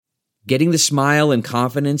Getting the smile and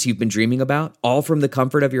confidence you've been dreaming about, all from the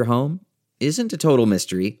comfort of your home, isn't a total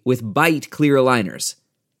mystery with Byte clear aligners.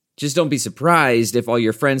 Just don't be surprised if all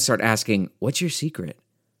your friends start asking, "What's your secret?"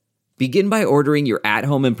 Begin by ordering your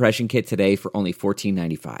at-home impression kit today for only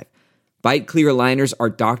 $14.95. Byte clear aligners are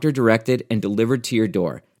doctor-directed and delivered to your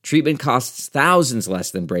door. Treatment costs thousands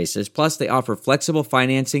less than braces, plus they offer flexible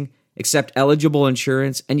financing, accept eligible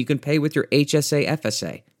insurance, and you can pay with your HSA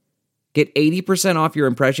FSA. Get 80% off your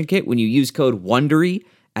impression kit when you use code WONDERY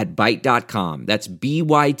at Byte.com. That's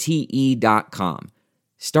BYTE.com.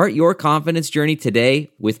 Start your confidence journey today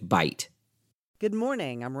with Byte. Good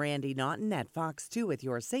morning. I'm Randy Naughton at Fox 2 with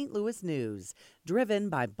your St. Louis news, driven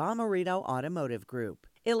by Bomarito Automotive Group.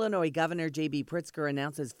 Illinois Governor J.B. Pritzker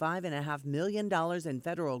announces $5.5 million in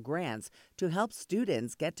federal grants to help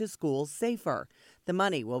students get to school safer. The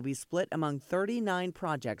money will be split among 39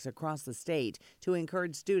 projects across the state to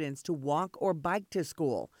encourage students to walk or bike to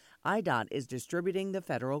school. IDOT is distributing the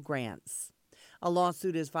federal grants. A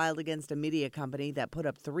lawsuit is filed against a media company that put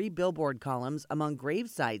up 3 billboard columns among grave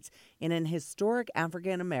sites in an historic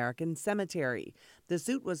African-American cemetery. The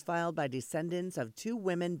suit was filed by descendants of 2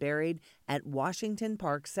 women buried at Washington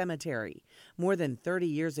Park Cemetery. More than 30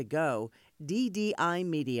 years ago, DDI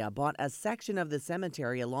Media bought a section of the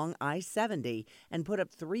cemetery along I-70 and put up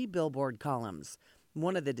 3 billboard columns.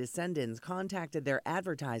 One of the descendants contacted their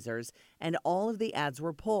advertisers, and all of the ads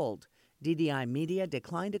were pulled. DDI Media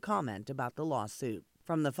declined to comment about the lawsuit.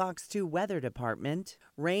 From the Fox 2 Weather Department,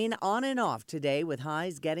 rain on and off today with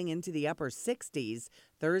highs getting into the upper 60s.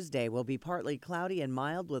 Thursday will be partly cloudy and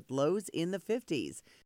mild with lows in the 50s.